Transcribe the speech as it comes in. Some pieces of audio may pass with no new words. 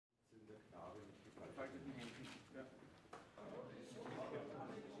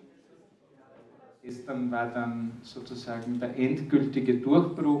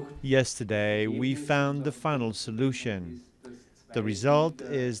Yesterday, we found the final solution. The result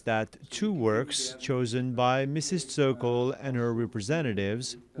is that 2 works chosen by Mrs. Zirkel and her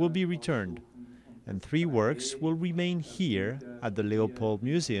representatives will be returned, and 3 works will remain here at the Leopold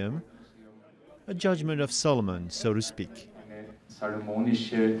Museum, a judgment of Solomon, so to speak.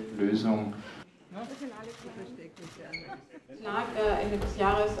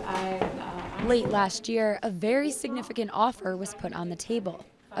 Late last year, a very significant offer was put on the table.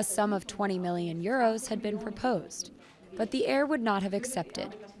 A sum of 20 million euros had been proposed. But the heir would not have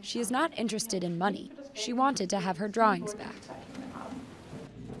accepted. She is not interested in money. She wanted to have her drawings back.